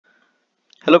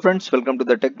Hello friends, welcome to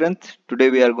the Tech Granth.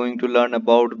 Today we are going to learn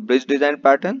about bridge design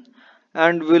pattern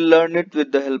and we'll learn it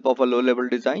with the help of a low level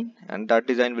design, and that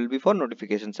design will be for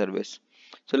notification service.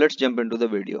 So let's jump into the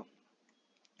video.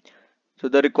 So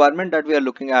the requirement that we are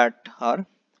looking at are,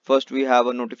 first we have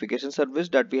a notification service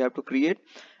that we have to create,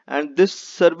 and this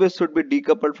service should be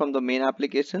decoupled from the main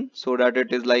application so that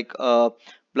it is like a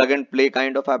plug and play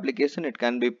kind of application. It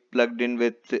can be plugged in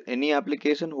with any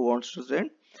application who wants to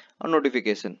send a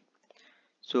notification.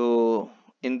 So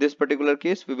in this particular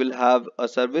case, we will have a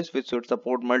service which should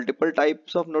support multiple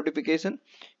types of notification.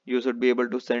 You should be able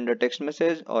to send a text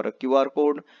message or a QR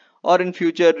code, or in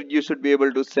future you should be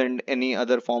able to send any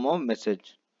other form of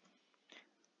message.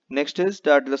 Next is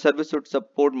that the service should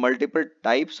support multiple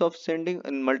types of sending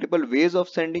and multiple ways of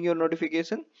sending your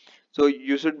notification. So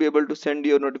you should be able to send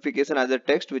your notification as a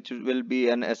text, which will be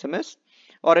an SMS,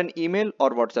 or an email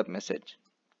or WhatsApp message.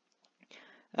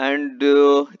 And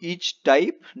each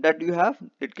type that you have,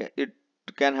 it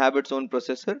can have its own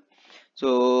processor,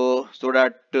 so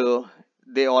that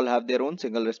they all have their own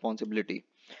single responsibility.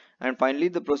 And finally,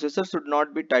 the processor should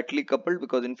not be tightly coupled,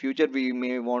 because in future we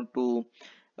may want to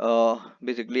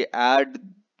basically add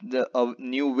the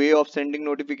new way of sending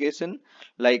notification,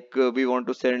 like we want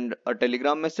to send a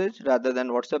telegram message rather than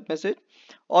WhatsApp message,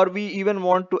 or we even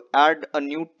want to add a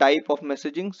new type of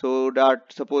messaging, so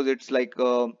that suppose it's like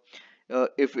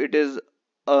if it is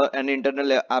an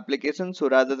internal application, so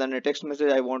rather than a text message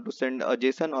I want to send a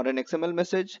JSON or an XML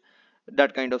message.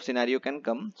 That kind of scenario can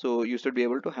come, so you should be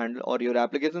able to handle, or your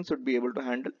application should be able to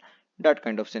handle that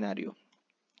kind of scenario.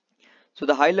 So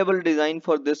the high level design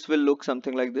for this will look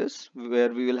something like this,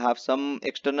 where we will have some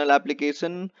external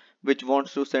application which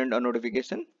wants to send a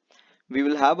notification. We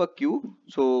will have a queue,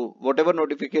 so whatever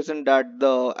notification that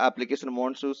the application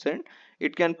wants to send,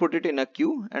 it can put it in a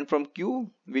queue, and from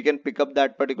queue we can pick up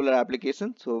that particular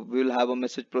application. So we will have a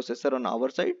message processor on our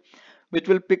side which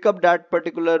will pick up that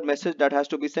particular message that has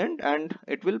to be sent, and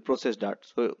it will process that.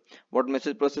 So what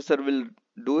message processor will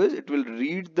do is it will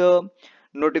read the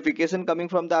notification coming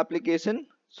from the application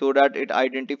so that it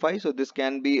identifies. So this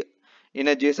can be in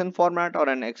a JSON format or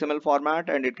an XML format,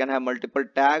 and it can have multiple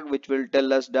tag which will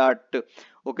tell us that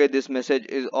okay, this message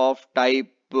is of type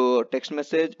text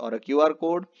message or a QR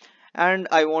code, and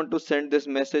I want to send this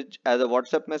message as a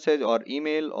WhatsApp message or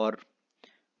email or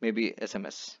maybe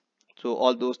SMS. So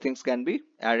all those things can be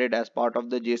added as part of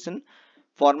the JSON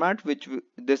format, which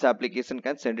this application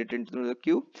can send it into the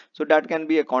queue. So that can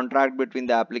be a contract between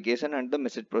the application and the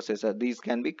message processor. These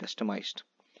can be customized.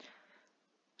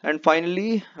 And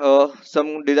finally,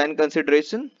 some design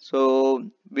consideration. So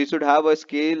we should have a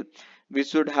scale. We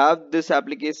should have this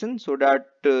application so that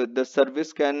the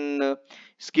service can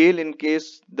scale in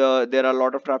case there are a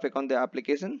lot of traffic on the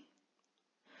application.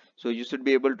 So you should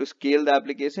be able to scale the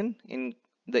application in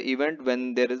the event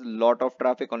when there is a lot of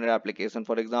traffic on your application.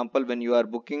 For example, when you are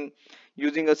booking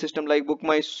using a system like Book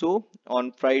My Show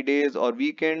on Fridays or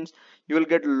weekends, you will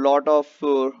get a lot of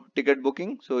ticket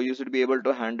booking. So you should be able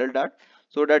to handle that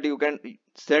so that you can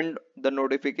send the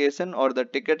notification or the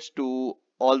tickets to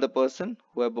all the person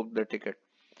who have booked the ticket.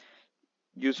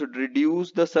 You should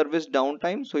reduce the service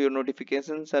downtime, so your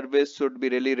notification service should be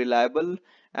really reliable,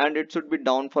 and it should be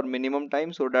down for minimum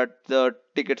time so that the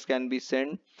tickets can be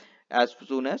sent as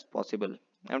soon as possible.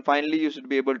 And finally, you should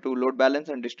be able to load balance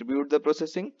and distribute the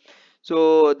processing.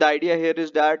 So the idea here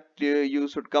is that you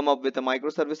should come up with a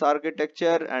microservice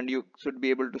architecture, and you should be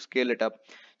able to scale it up.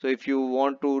 So if you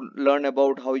want to learn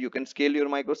about how you can scale your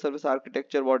microservice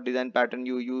architecture, what design pattern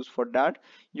you use for that,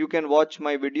 you can watch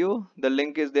my video. The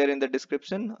link is there in the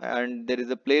description, and there is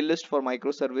a playlist for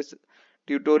microservice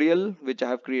tutorial which I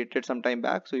have created some time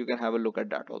back, so you can have a look at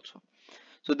that also.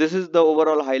 So this is the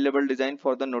overall high level design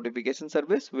for the notification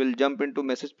service. We'll jump into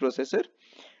message processor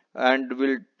and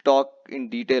we'll talk in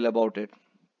detail about it.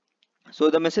 So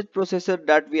the message processor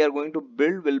that we are going to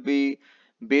build will be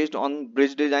based on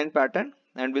bridge design pattern,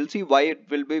 and we'll see why it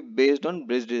will be based on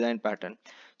bridge design pattern.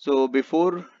 So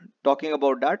before talking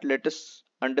about that, let us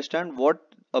understand what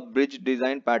a bridge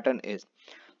design pattern is.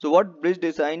 So what bridge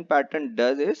design pattern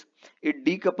does is it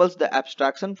decouples the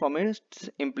abstraction from its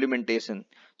implementation.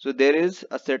 So there is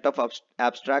a set of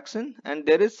abstraction and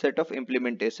there is set of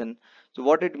implementation. So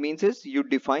what it means is you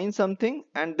define something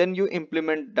and then you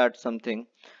implement that something.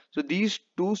 So these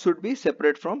two should be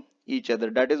separate from each other.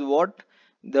 That is what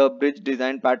the bridge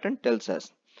design pattern tells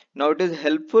us. Now it is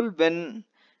helpful when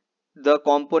the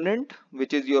component,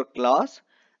 which is your class,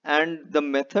 and the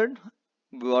method,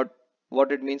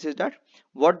 what it means is that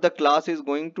what the class is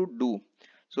going to do.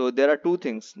 So there are two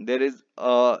things. There is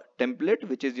a template,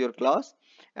 which is your class,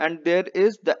 and there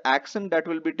is the action that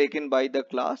will be taken by the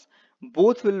class.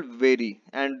 Both will vary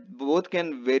and both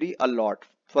can vary a lot.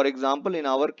 For example, in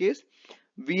our case,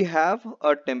 we have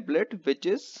a template which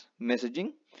is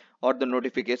messaging or the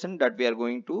notification that we are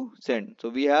going to send. So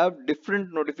we have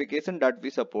different notification that we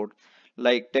support,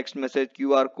 like text message,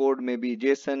 QR code, maybe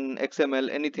JSON, XML,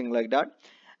 anything like that.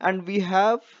 And we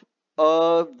have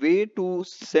a way to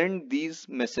send these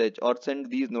message or send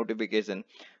these notification,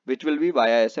 which will be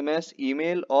via SMS,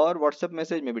 email, or WhatsApp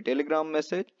message, maybe Telegram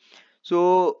message.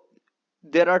 So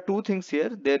there are two things here.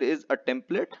 There is a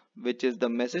template, which is the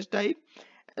message type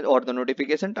or the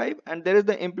notification type, and there is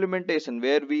the implementation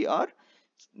where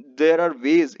there are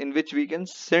ways in which we can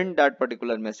send that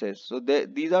particular message. So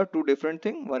these are two different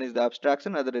things. One is the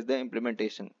abstraction, other is the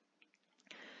implementation.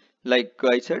 Like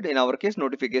I said, in our case,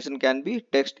 notification can be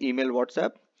text, email,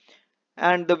 WhatsApp,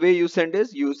 and the way you send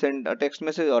is you send a text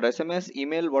message or SMS,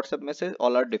 email, WhatsApp message,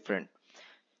 all are different.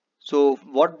 So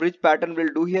what bridge pattern will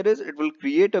do here is it will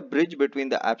create a bridge between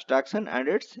the abstraction and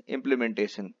its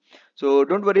implementation. So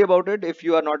don't worry about it. If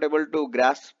you are not able to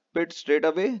grasp it straight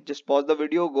away, just pause the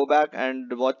video, go back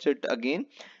and watch it again.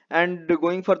 And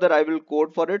going further, I will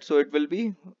code for it, so it will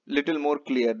be little more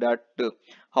clear that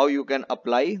how you can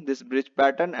apply this bridge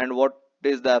pattern and what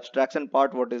is the abstraction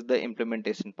part, what is the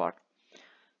implementation part.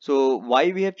 So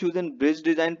why we have chosen bridge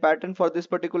design pattern for this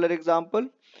particular example?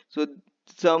 So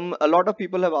a lot of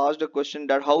people have asked a question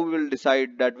that how we will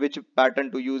decide that which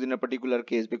pattern to use in a particular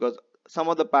case, because some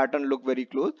of the pattern look very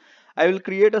close. I will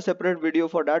create a separate video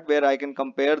for that where I can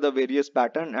compare the various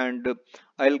pattern, and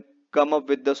I'll come up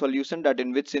with the solution that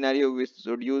in which scenario we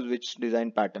should use which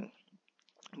design pattern.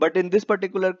 But in this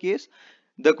particular case,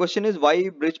 the question is why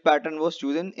bridge pattern was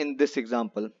chosen in this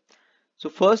example. So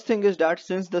first thing is that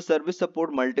since the service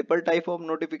support multiple type of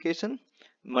notifications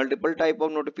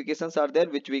are there,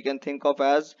 which we can think of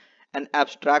as an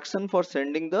abstraction for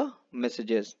sending the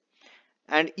messages.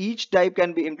 And each type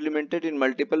can be implemented in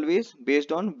multiple ways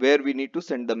based on where we need to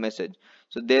send the message.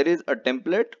 So there is a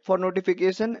template for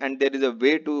notification and there is a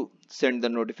way to send the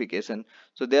notification.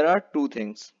 So there are two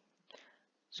things.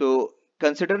 So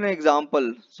consider an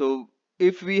example. So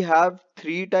if we have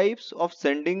three types of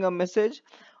sending a message,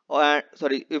 or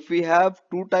sorry, if we have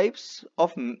two types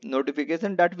of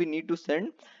notification that we need to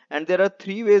send, and there are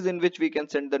three ways in which we can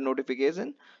send the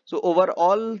notification. So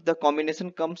overall the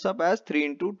combination comes up as 3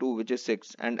 into 2, which is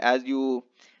 6. And as you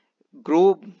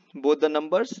grow both the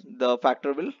numbers, the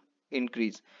factor will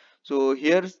increase. So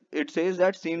here it says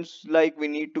that seems like we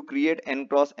need to create n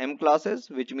cross m classes,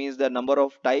 which means the number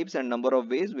of types and number of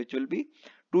ways, which will be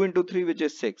 2 into 3, which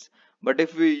is 6. But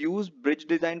if we use bridge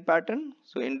design pattern,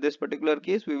 so in this particular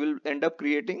case we will end up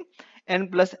creating n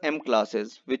plus m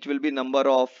classes, which will be number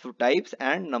of types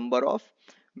and number of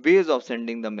ways of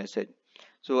sending the message.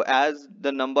 So as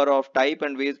the number of type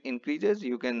and ways increases,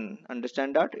 you can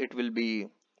understand that it will be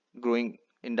growing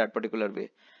in that particular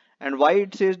way. And why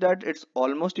it says that it's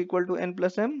almost equal to n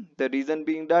plus m? The reason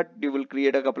being that you will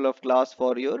create a couple of class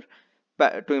for your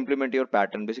to implement your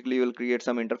pattern. Basically you will create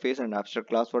some interface and abstract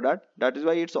class for that. That is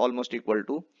why it's almost equal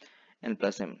to n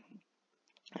plus m.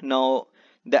 Now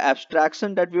the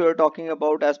abstraction that we were talking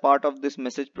about as part of this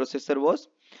message processor was,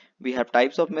 we have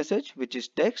types of message, which is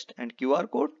text and QR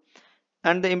code,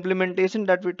 and the implementation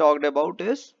that we talked about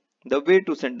is the way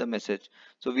to send the message.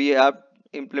 So we are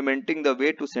implementing the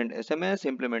way to send SMS,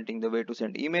 implementing the way to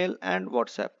send email and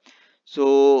WhatsApp.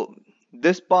 So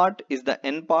this part is the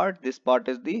n part, this part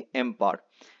is the m part.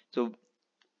 So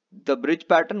the bridge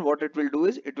pattern, what it will do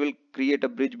is it will create a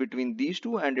bridge between these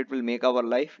two, and it will make our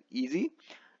life easy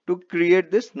to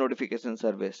create this notification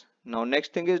service. Now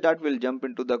next thing is that we'll jump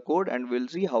into the code and we'll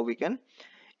see how we can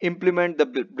implement the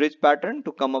bridge pattern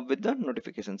to come up with the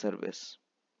notification service.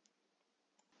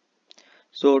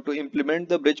 So to implement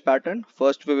the bridge pattern,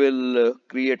 first we will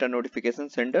create a notification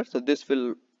sender. So this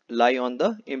will lie on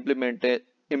the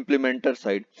implementer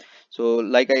side. So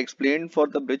like I explained, for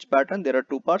the bridge pattern there are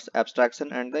two parts,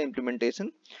 abstraction and the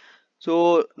implementation.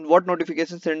 So what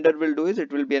notification sender will do is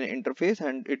it will be an interface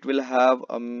and it will have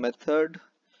a method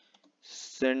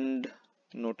send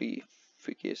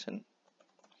notification.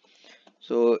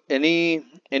 So any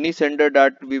sender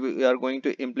that we are going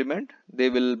to implement,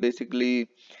 they will basically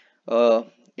uh,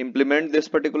 implement this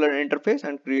particular interface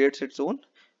and creates its own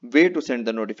way to send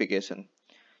the notification.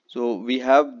 So we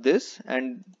have this,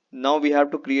 and now we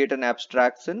have to create an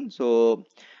abstraction. So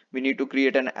we need to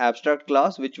create an abstract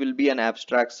class which will be an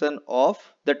abstraction of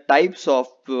the types of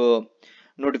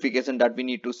notification that we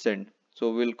need to send.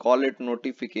 So we'll call it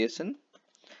notification.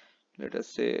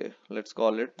 Let's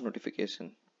call it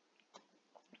notification,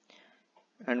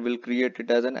 and we'll create it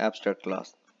as an abstract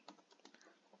class.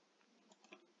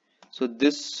 So the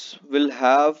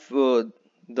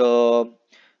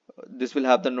this will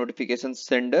have the notification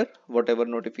sender, whatever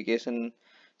notification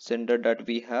sender that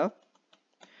we have,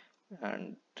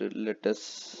 and let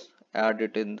us add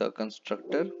it in the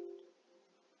constructor.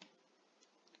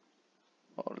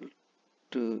 Or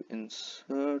to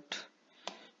insert,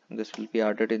 this will be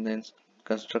added in the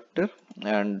constructor,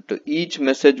 and each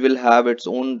message will have its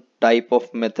own type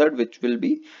of method which will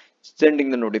be sending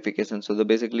the notification. So the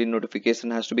basically notification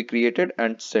has to be created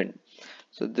and sent.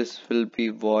 So this will be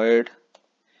void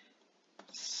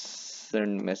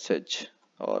send message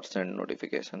or send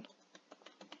notification.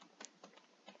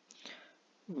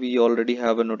 We already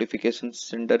have a notification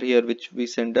sender here which we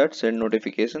send that send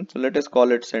notification, so let us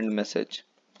call it send message.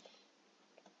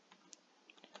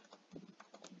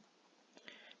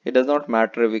 It does not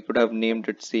matter, we could have named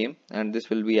it same, and this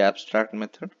will be abstract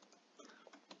method.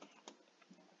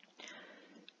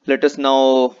 Let us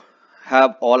now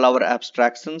have all our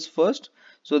abstractions first.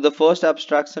 So the first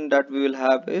abstraction that we will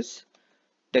have is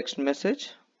text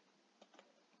message.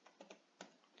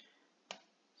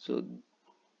 So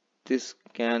this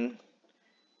can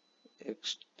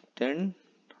extend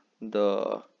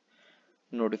the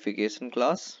notification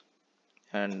class,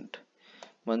 and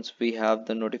once we have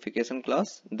the notification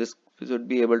class, this should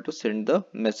be able to send the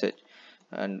message,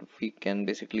 and we can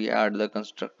basically add the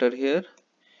constructor here.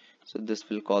 So this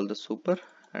will call the super,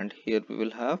 and here we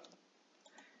will have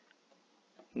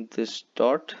this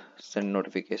dot send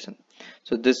notification.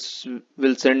 So this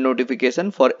will send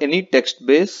notification for any text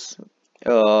based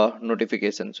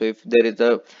notification. So if there is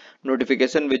a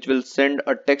notification which will send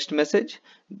a text message,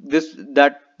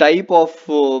 that type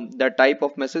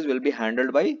of message will be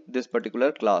handled by this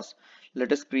particular class.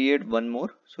 Let us create one more.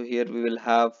 So here we will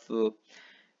have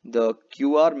the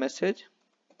QR message.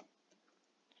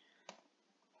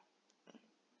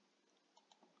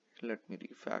 Let me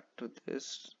refactor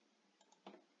this.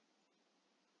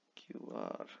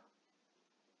 QR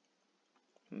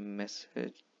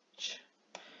message,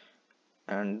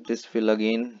 and this will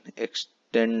again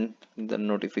extend the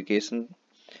notification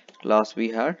class we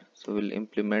had. So we'll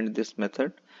implement this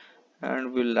method,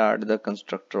 and we'll add the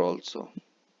constructor also.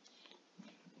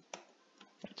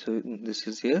 So this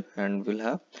is here, and we'll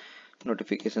have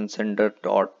notification sender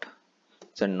dot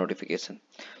send notification.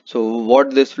 So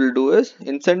what this will do is,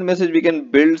 in send message we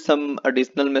can build some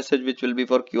additional message which will be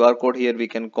for QR code. Here we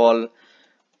can call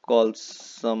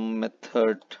some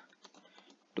method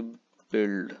to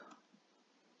build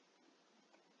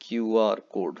QR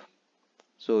code.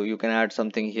 So you can add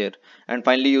something here, and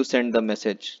finally you send the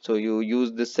message. So you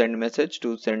use this send message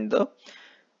to send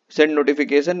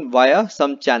notification via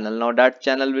some channel. Now that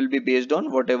channel will be based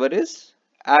on whatever is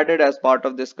added as part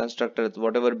of this constructor,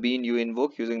 whatever bean you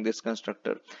invoke using this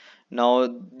constructor. Now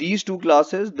these two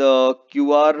classes, the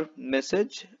QR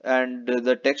message and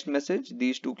the text message,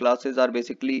 these two classes are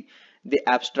basically the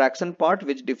abstraction part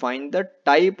which define the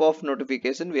type of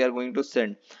notification we are going to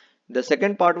send. The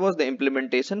second part was the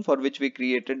implementation for which we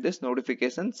created this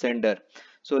notification sender.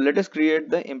 So let us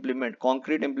create the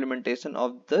concrete implementation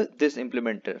of this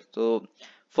implementer. So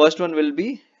first one will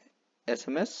be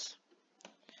SMS.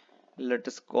 Let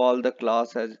us call the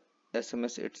class as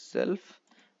SMS itself,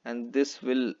 and this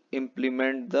will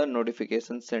implement the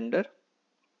notification sender.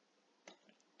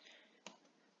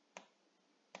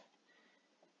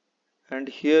 And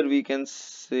here we can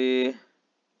say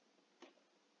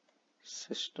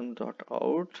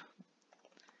system.out,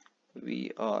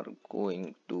 we are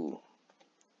going to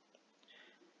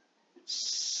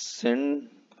send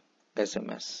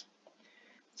SMS.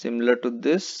 Similar to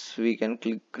this, we can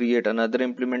create another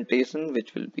implementation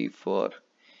which will be for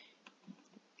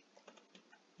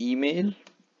email.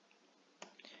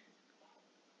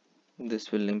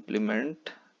 This will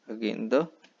implement again the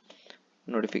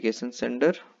notification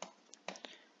sender,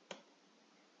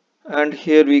 and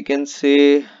here we can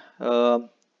say out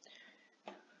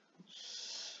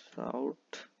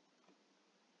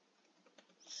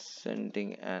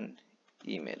sending an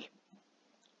email.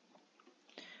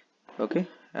 Okay,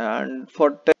 and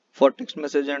for text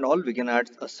message and all, we can add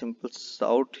a simple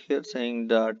shout here saying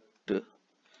that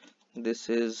this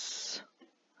is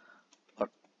a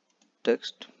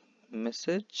text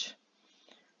message,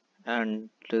 and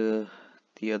the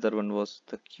other one was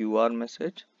the QR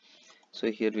message.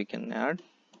 So here we can add,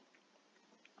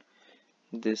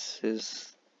 this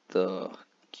is the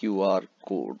QR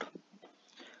code.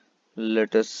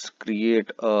 Let us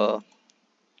create a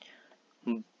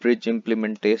bridge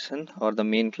implementation or the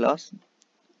main class.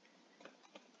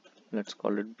 Let's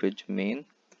call it bridge main.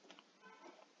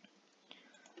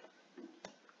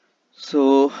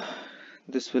 So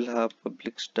this will have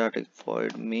public static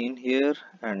void main here,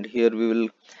 and here we will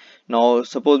now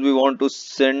suppose we want to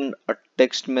send a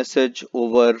text message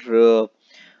over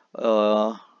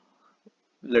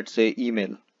let's say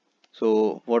email.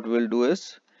 So what we'll do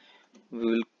is we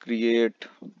will create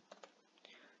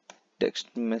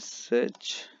text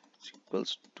message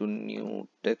equals to new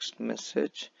text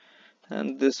message,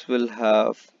 and this will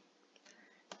have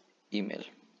email,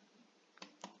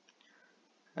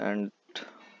 and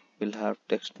we'll have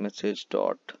text message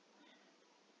dot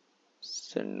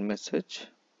send message.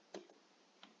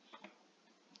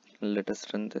 Let us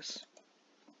run this.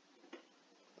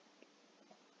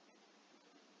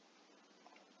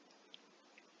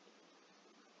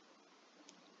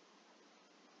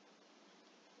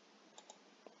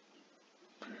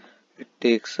 It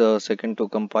takes a second to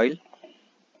compile.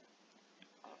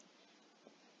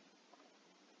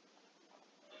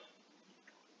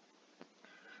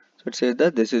 So it says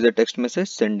that this is a text message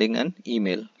sending an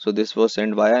email. So this was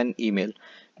sent via an email.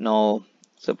 Now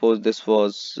suppose this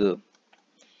was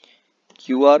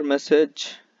QR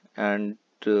message, and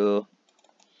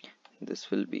this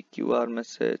will be QR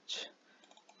message.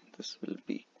 This will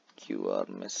be QR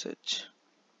message.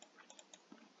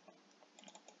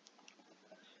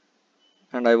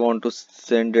 And I want to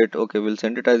send it. Okay, we'll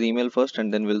send it as email first,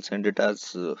 and then we'll send it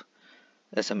as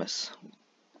SMS.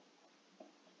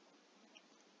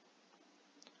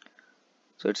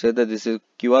 So it says that this is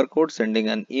QR code sending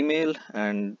an email,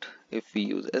 and if we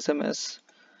use SMS,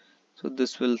 so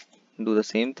this will do the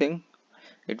same thing.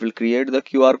 It will create the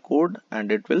QR code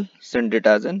and it will send it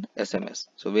as an SMS.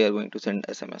 So we are going to send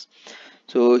SMS.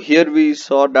 So here we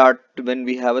saw that when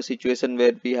we have a situation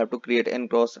where we have to create n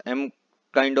cross m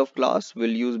kind of class, we'll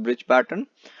use bridge pattern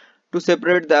to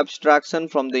separate the abstraction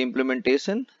from the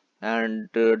implementation, and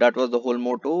that was the whole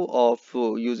motto of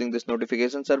using this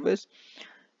notification service.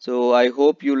 So I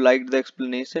hope you liked the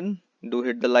explanation. Do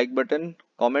hit the like button,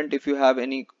 comment if you have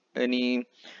any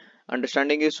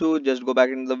understanding issue, just go back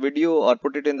in the video or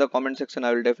put it in the comment section.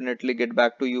 I will definitely get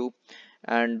back to you.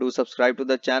 And do subscribe to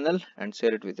the channel and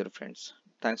share it with your friends.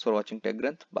 Thanks for watching Tech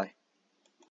Granth. Bye.